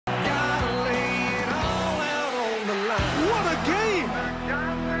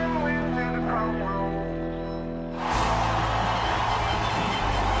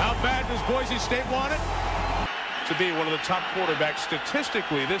Boise State want it? To be one of the top quarterbacks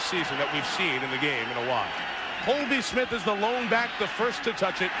statistically this season that we've seen in the game in a while. Holby Smith is the lone back, the first to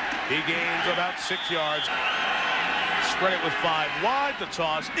touch it. He gains about 6 yards. Spread it with 5 wide. The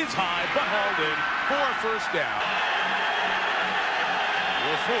toss is high, but hauled in for a first down.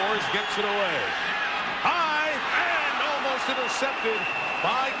 LaFors gets it away. High and almost intercepted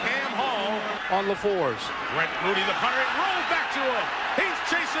by Cam Hall on LaFors. Brent Moody, the punter, rolls back to him. He's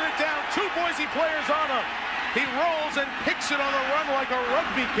chasing it down. 2 Boise players on him. He rolls and kicks it on the run like a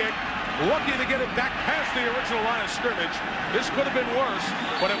rugby kick. Lucky to get it back past the original line of scrimmage. This could have been worse,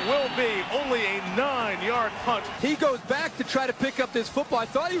 but it will be only a 9-yard punt. He goes back to try to pick up this football. I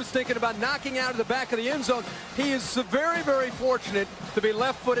thought he was thinking about knocking out of the back of the end zone. He is very, very fortunate to be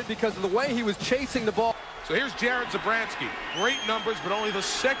left-footed because of the way he was chasing the ball. So here's Jared Zabransky. Great numbers, but only the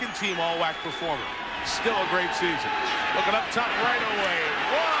second-team all-WAC performer. Still a great season. Looking up top right away.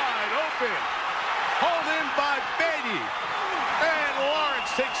 Wide open. Hauled in by Beatty. And Lawrence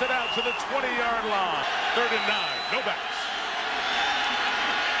takes it out to the 20-yard line. 3rd and 9. No backs.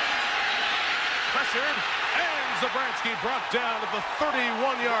 Pressured. And Zabransky brought down at the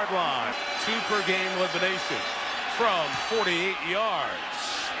 31-yard line. 2 per game elimination from 48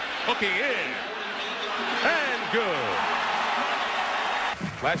 yards. Hooking in. And good.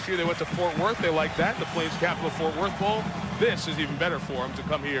 Last year they went to Fort Worth. They liked that. The Plains Capital Fort Worth Bowl. This is even better for them to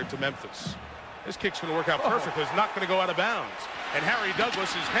come here to Memphis. This kick's going to work out perfectly. It's not going to go out of bounds. And Harry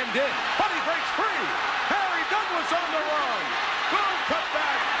Douglas is hemmed in. But he breaks free. Harry Douglas on the run. Good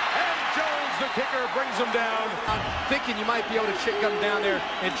cutback. And Jones, the kicker, brings him down. I'm thinking you might be able to come down there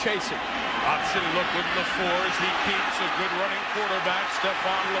and chase it. Option look with LaFors. He keeps a good running quarterback,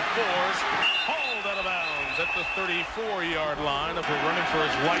 Stephon LaFors. Hauled out of bounds at the 34-yard line after running for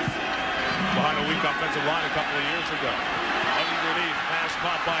his life behind a weak offensive line a couple of years ago. Underneath, pass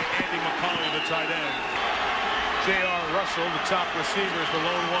caught by Andy McCauley, the tight end. J.R. Russell, the top receivers, the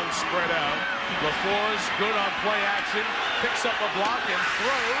lone one spread out. LaFors, good on play action, picks up a block and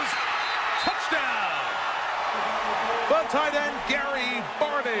throws. Touchdown! The tight end, Gary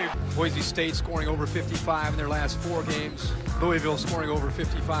Barney. Boise State scoring over 55 in their last 4 games. Louisville scoring over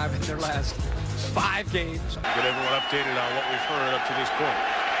 55 in their last 5 games. Get everyone updated on what we've heard up to this point.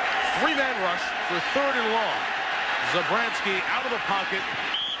 3-man rush for 3rd and long. Zabransky out of the pocket,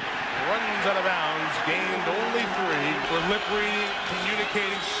 runs out of bounds, gained only 3. For lip reading,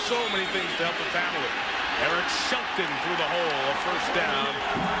 communicating, so many things to help the family. Eric Shelton through the hole, a first down.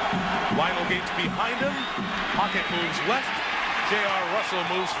 Lionel Gates behind him, pocket moves left. J.R. Russell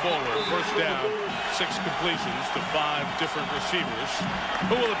moves forward, first down. 6 completions to 5 different receivers.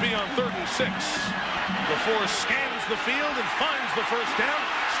 Who will it be on 3rd and 6? LaFors scans the field and finds the first down.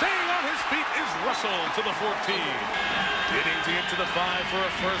 Staying on his feet is Russell to the 14. Getting to get to the 5 for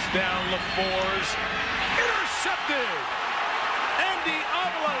a first down. LaFors intercepted. Andy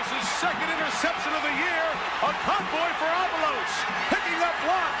Avalos, his 2nd interception of the year. A convoy for Avalos. Picking up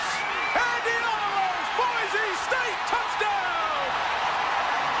blocks. Andy Avalos, Boise State, touchdown!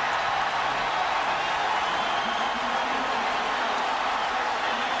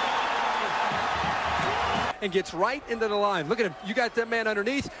 And gets right into the line. Look at him. You got that man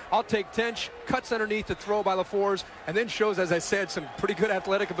underneath. I'll take Tench. Cuts underneath the throw by LaFors. And then shows, as I said, some pretty good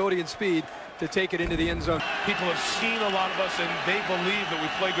athletic ability and speed to take it into the end zone. People have seen a lot of us, and they believe that we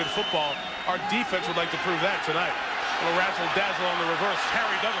play good football. Our defense would like to prove that tonight. A little razzle-dazzle on the reverse.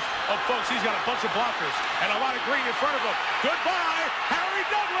 Harry Douglas. Oh, folks, he's got a bunch of blockers. And a lot of green in front of him. Goodbye, Harry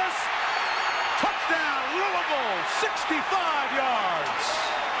Douglas. Touchdown, Louisville. 65 yards.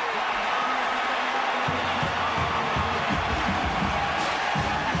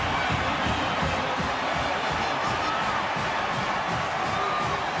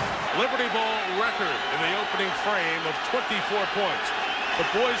 Liberty Bowl record in the opening frame of 24 points. But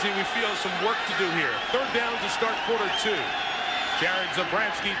Boise, we feel some work to do here. 3rd down to start quarter 2. Jared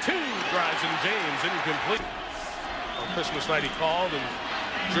Zabransky, 2 drives and James incomplete. On Christmas night he called and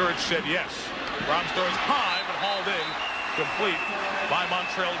George said yes. Rob's throws high but hauled in. Complete by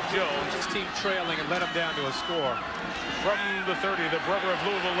Montrell Jones. His team trailing and let him down to a score. From the 30, the brother of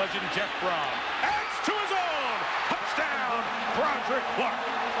Louisville legend Jeff Brom. Adds to his own. Touchdown, Broderick Clark.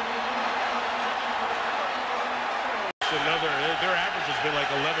 Their average has been like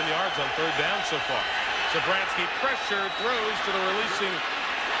 11 yards on 3rd down so far. Zabransky pressure, throws to the releasing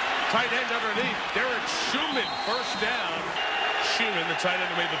tight end underneath. Derek Schumann, first down. Schumann, the tight end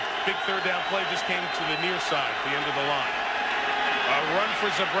who made the big 3rd down play, just came to the near side, the end of the line. A run for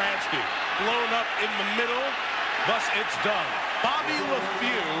Zabransky. Blown up in the middle. Thus, it's done. Bobby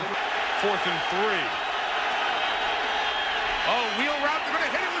LeFew, 4th and 3. Oh, wheel route. They're going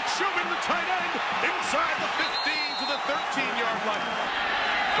to hit him with Schumann, the tight end, inside the 15 to the 13-yard line.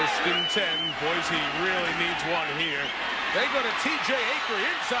 First and 10. Boise really needs one here. They go to T.J. Acree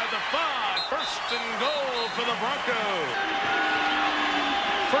inside the 5. First and goal for the Broncos.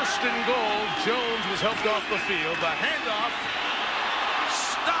 First and goal. Jones was helped off the field. The handoff.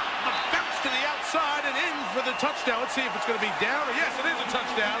 Stop. The bounce to the outside and in for the touchdown. Let's see if it's going to be down. Yes, it is a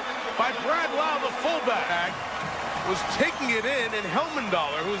touchdown by Brad Lau, the fullback. Was taking it in, and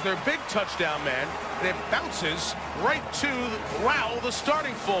Helmendaller, who's their big touchdown man, and it bounces right to Lau, the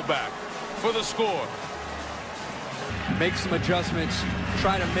starting fullback, for the score. Make some adjustments,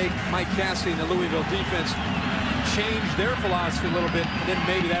 try to make Mike Cassidy and the Louisville defense change their philosophy a little bit, and then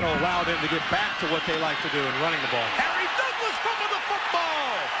maybe that'll allow them to get back to what they like to do in running the ball. Harry Douglas fumbled the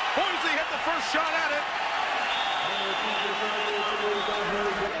football. Boise had the first shot at it.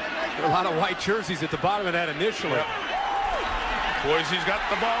 There are a lot of white jerseys at the bottom of that initially. Yep. Boise's got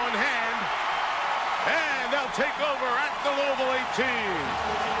the ball in hand, and they'll take over at the Louisville 18.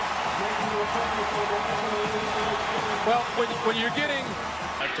 Well, when you're getting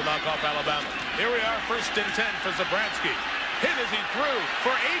to knock off Alabama. Here we are, first and 10 for Zabransky. Hit as he threw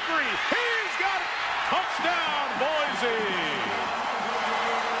for Acree. He's got it. Touchdown, Boise.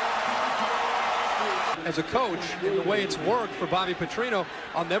 As a coach, in the way it's worked for Bobby Petrino,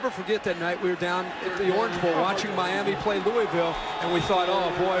 I'll never forget that night we were down at the Orange Bowl watching Miami play Louisville, and we thought,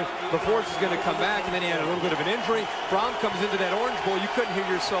 oh boy, LaForce is going to come back, and then he had a little bit of an injury. Brown comes into that Orange Bowl, you couldn't hear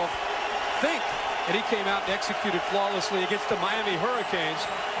yourself think, and he came out and executed flawlessly against the Miami Hurricanes.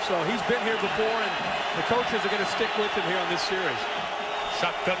 So he's been here before, and the coaches are going to stick with him here on this series.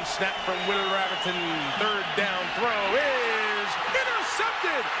 Shotgun snap from Will Raviton. Third down throw is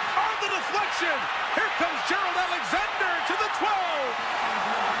intercepted on the deflection. Here comes Gerald Alexander to the 12.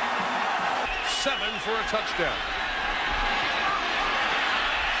 7 for a touchdown.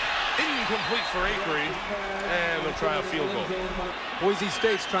 Incomplete for Acree, and they'll try a field goal. Boise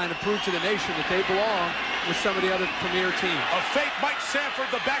State's trying to prove to the nation that they belong with some of the other premier teams. A fake Mike Sanford,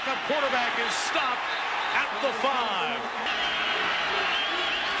 the backup quarterback, is stopped at the 5.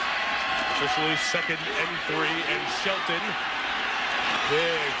 Officially 2nd and 3, and Shelton,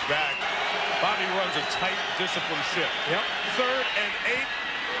 big back. Bobby runs a tight, disciplined ship. Yep. 3rd and 8,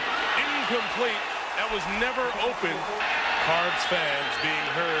 incomplete. That was never open. Cards fans being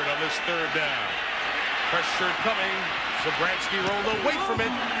heard on this 3rd down. Pressure coming. Zabransky rolled away from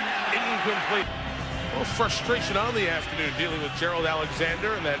it. Incomplete. A little frustration on the afternoon dealing with Gerald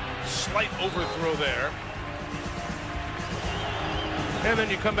Alexander and that slight overthrow there. And then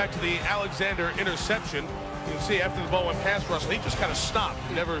you come back to the Alexander interception. You can see after the ball went past Russell, he just kind of stopped.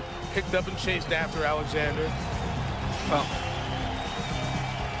 He never picked up and chased after Alexander. Well,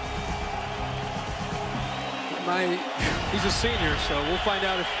 he's a senior, so we'll find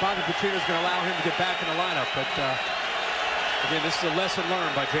out if Bobby Petrino is going to allow him to get back in the lineup. But again, this is a lesson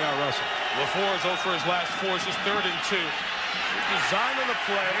learned by J.R. Russell. LaForce 0 for his last 4. It's just 3rd and 2. Designed on the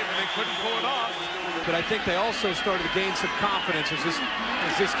play, and they couldn't pull it off. But I think they also started to gain some confidence as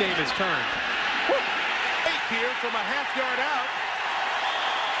this game has turned. 8 here from a half-yard out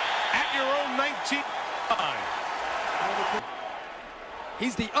at your own 19 line.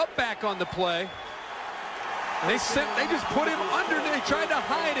 He's the up back on the play. They just put him under. They tried to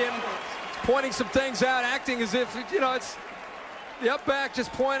hide him, pointing some things out, acting as if, you know, it's the up back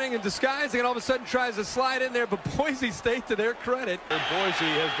just pointing and disguising, and all of a sudden tries to slide in there. But Boise State, to their credit,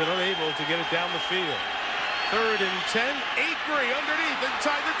 Boise has been unable to get it down the field. 3rd and 10. Acree underneath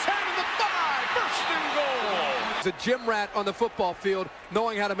inside the 10 and the 5. First and goal. He's a gym rat on the football field,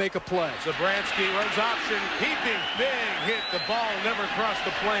 knowing how to make a play. Zabransky runs option, keeping, big hit. The ball never crossed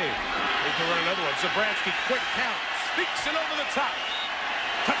the plane. They can run another one. Zabransky, quick count, sneaks it over the top.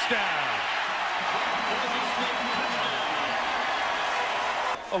 Touchdown.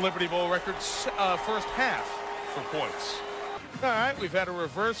 A Liberty Bowl record first half for points. All right, we've had a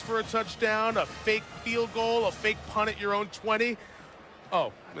reverse for a touchdown, a fake field goal, a fake punt at your own 20.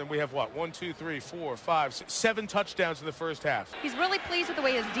 Oh, then we have what? 1, 2, 3, 4, 5, 6, 7 touchdowns in the first half. He's really pleased with the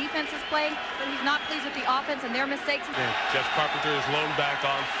way his defense is playing, but he's not pleased with the offense and their mistakes. And Jeff Carpenter is loaned back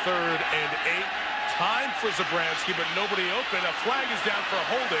on 3rd and 8. Time for Zabransky, but nobody open. A flag is down for a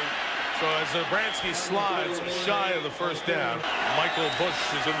holding. So as Zabransky slides shy of the first down, Michael Bush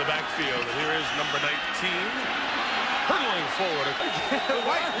is in the backfield. And here is number 19, hurtling forward.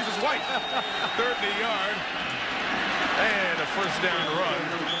 This is White. 3rd and a yard. And a first down run.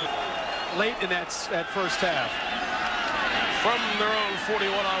 Late in that first half. From their own 41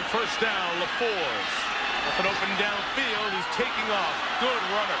 on first down, LaForce. With an open downfield, he's taking off. Good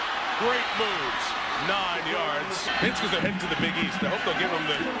runner. Great moves. 9 yards. It's because they're heading to the Big East. I hope they'll give him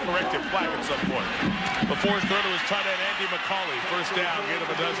the corrective flag at some point. Before his throw to his tight end, Andy McCauley. First down, gave him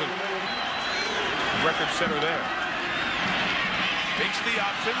a dozen. Record center there. Takes the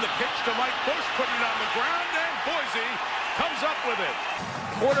option, the pitch to Mike Bush, put it on the ground, and Boise comes up with it.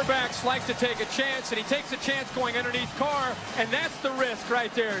 Quarterbacks like to take a chance, and he takes a chance going underneath Carr, and that's the risk right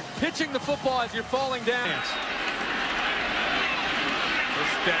there. Pitching the football as you're falling down.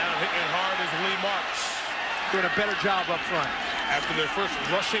 First down, hitting hard is Lee Marks. Doing a better job up front. After their first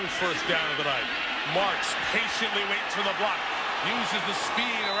rushing first down of the night, Marks patiently waits for the block, uses the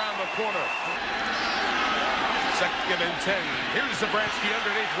speed around the corner. Second and 10. Here's Zabransky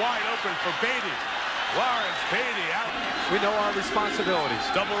underneath, wide open for Beatty. Lawrence Beatty out. We know our responsibilities.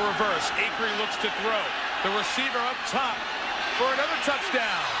 Double reverse. Acree looks to throw. The receiver up top for another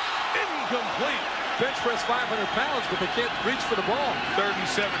touchdown. Incomplete. Bench press 500 pounds, but they can't reach for the ball. 3rd and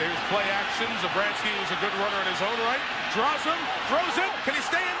 7. Here's play action. Zabransky was a good runner in his own right. Draws him. Throws it. Can he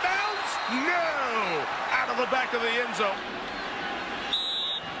stay in bounds? No. Out of the back of the end zone.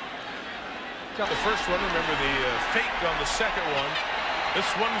 The first one, remember the fake on the second one. This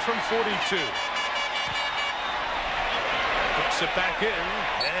one from 42. Puts it back in,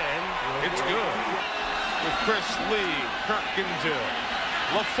 and it's good. With Chris Lee, Kirkendall,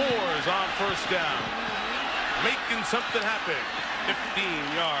 LaFour's on first down. Making something happen.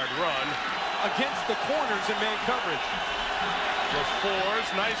 15-yard run. Against the corners in man coverage. LaFour's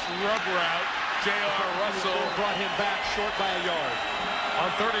nice rub route. J.R. Russell brought him back short by a yard. On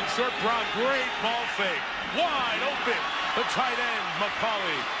 3rd and short, Brown, great ball fake. Wide open. The tight end,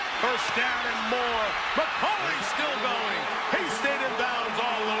 McCauley. First down and more. McCauley still going. He stayed in bounds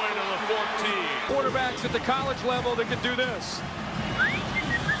all the way to the 14. Quarterbacks at the college level that can do this.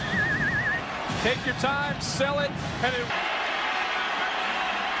 Take your time, sell it, and it...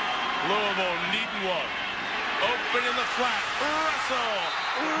 Louisville needing one. Open in the flat. Russell.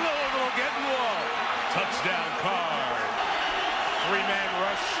 Louisville getting one. Touchdown card. 3-man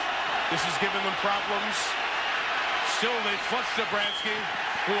rush. This is giving them problems. Still, they flush Zabransky,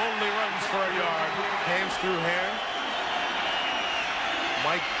 who only runs for a yard. Hands through hand.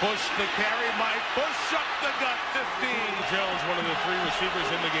 Mike Bush the carry. Mike Bush up the gut. 15. Jones, one of the 3 receivers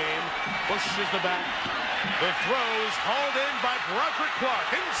in the game. Bush is the back. The throws hauled in by Broderick Clark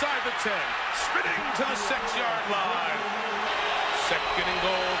inside the 10. Spinning to the 6-yard line. Second and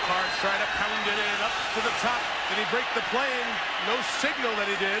goal. Cards trying to pound it in up to the top. Did he break the plane? No signal that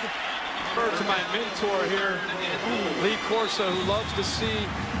he did. To my mentor here, Lee Corso, who loves to see.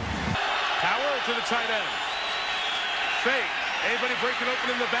 Power to the tight end. Fake. Anybody breaking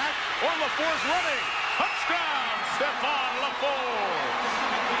open in the back? Or LaFour's running. Touchdown, Stephon LaFour.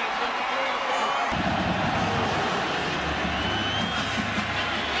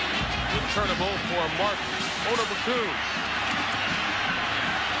 Returnable for Mark Onabaku.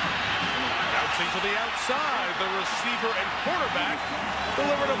 To the outside, the receiver and quarterback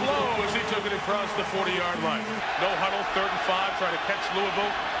delivered a blow as he took it across the 40-yard line. No huddle, 3rd and 5, try to catch Louisville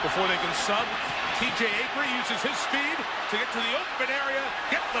before they can sub. TJ Acree uses his speed to get to the open area,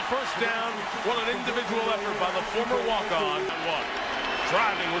 get the first down. What an individual effort by the former walk-on.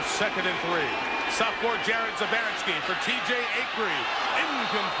 Driving with 2nd and 3. Sophomore Jared Zabransky for TJ Acree.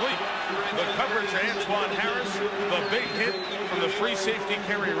 Incomplete. The coverage to Antoine Harris. The big hit from the free safety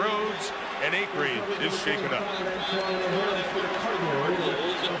Kerry Rhodes. And Acree is shaken up.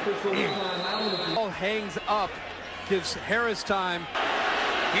 Ball hangs up, gives Harris time.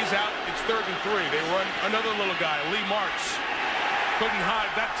 He's out. It's 3rd and 3. They run another little guy, Lee Marks. Couldn't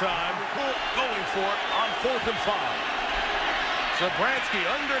hide that time. Going for it on 4th and 5. Zabransky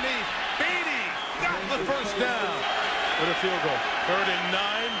underneath. Beatty got the first down. With a field goal. 3rd and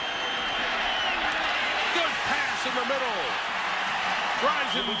 9. Good pass in the middle.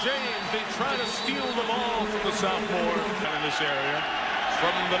 Bryson James, they try to steal the ball from the sophomore in this area. From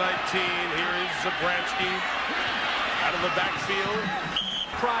the 19, here is Zabransky. Out of the backfield.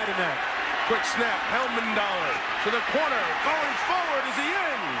 Pride in that. Quick snap, Helmendauer to the corner. Going forward, is he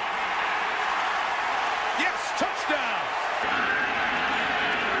in? Yes, touchdown.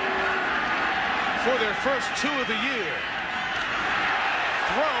 For their first 2 of the year.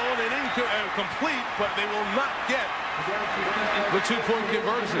 Thrown and incomplete, but they will not get the 2-point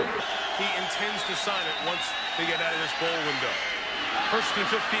conversion. He intends to sign it once they get out of this bowl window. 1st and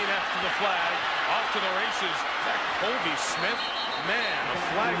 15 after the flag. Off to the races. That Colby Smith. Man, the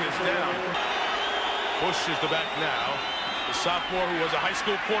flag is down. Bush is the back now. The sophomore who was a high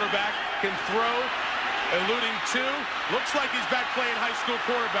school quarterback can throw. Eluding 2. Looks like he's back playing high school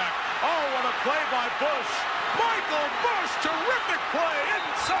quarterback. Oh, what a play by Bush. Michael Bush, terrific play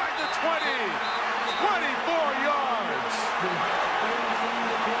inside the 20. 24 yards.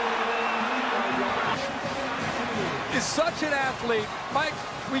 Is such an athlete. Mike,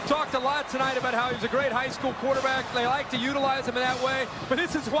 we talked a lot tonight about how he's a great high school quarterback. They like to utilize him in that way, but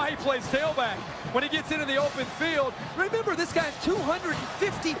this is why he plays tailback. When he gets into the open field, remember, this guy's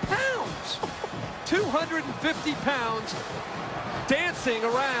 250 pounds. 250 pounds dancing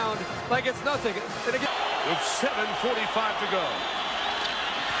around like it's nothing. And again, with 7:45 to go.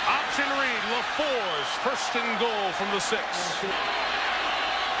 Option read, LaFour's first and goal from the 6.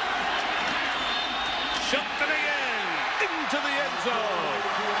 Shoved to the end, into the end zone.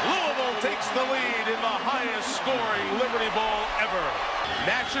 Louisville takes the lead in the highest scoring Liberty Bowl ever.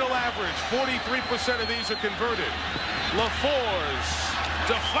 National average, 43% of these are converted. LaFour's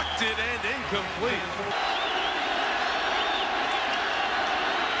deflected and incomplete.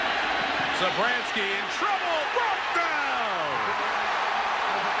 Zabransky in trouble, brought down.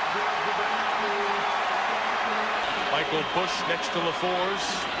 Michael Bush next to LaFour's,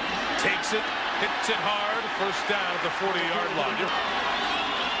 takes it, hits it hard, first down at the 40-yard line.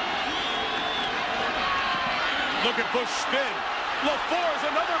 Look at Bush spin. LaFour's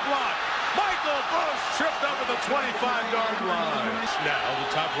another block. Michael Bush tripped up at the 25-yard line. Now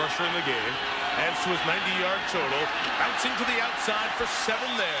the top rusher in the game adds to his 90-yard total, bouncing to the outside for 7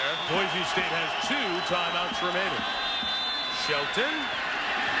 there. Boise State has 2 timeouts remaining. Shelton.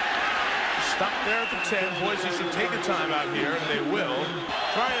 Stop there at the 10. Boise should take a timeout here, and they will.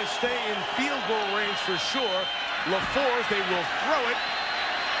 Trying to stay in field goal range for sure. LaFour's, they will throw it.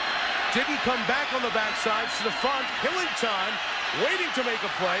 Didn't come back on the backside. Stephon killing time, waiting to make a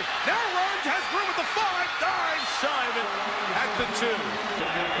play. Now runs, has room at the 5, dives shy of it at the 2.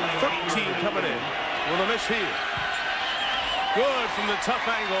 13 coming in with a miss here. Good from the tough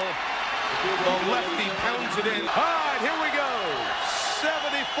angle. The lefty pounds it in. All right, here we go.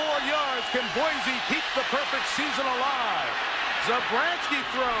 74 yards. Can Boise keep the perfect season alive? Zabransky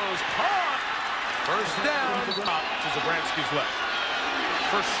throws. Caught. First down. Up to Zabransky's left.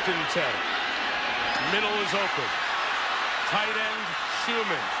 First and 10. Middle is open. Tight end,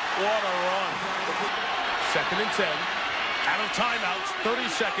 Schumann. What a run. Second and 10. Out of timeouts, 30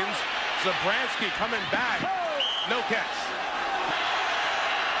 seconds. Zabransky coming back. No catch.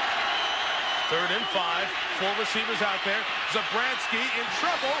 Third and 5. 4 receivers out there. Zabransky in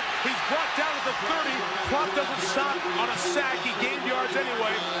trouble. He's brought down at the 30. Clock doesn't stop on a sack. He gained yards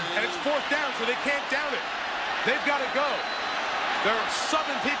anyway. And it's 4th down, so they can't down it. They've got to go. They're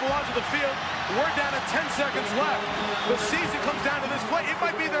subbing people onto the field. We're down to 10 seconds left. The season comes down to this play. It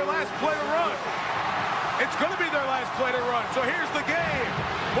might be their last play to run. It's going to be their last play to run. So here's the game.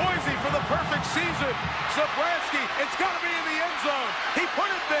 Boise for the perfect season. Zabransky, it's got to be in the end zone. He put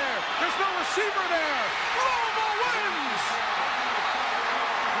it there. There's no receiver there. Louisville wins.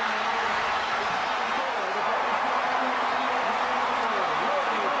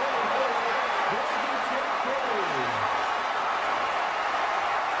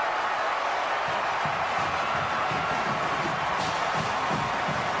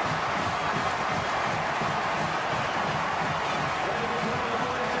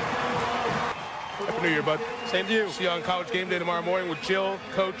 Happy New Year, bud. same to you. See you on College Game Day tomorrow morning with Jill,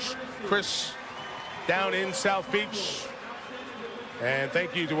 Coach, Chris, down in South Beach. And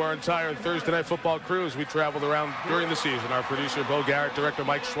thank you to our entire Thursday Night Football crew as we traveled around during the season. Our producer, Bo Garrett, director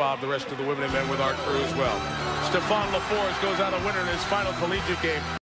Mike Schwab, the rest of the women and men with our crew as well. Stephon LaFour's goes out a winner in his final collegiate game.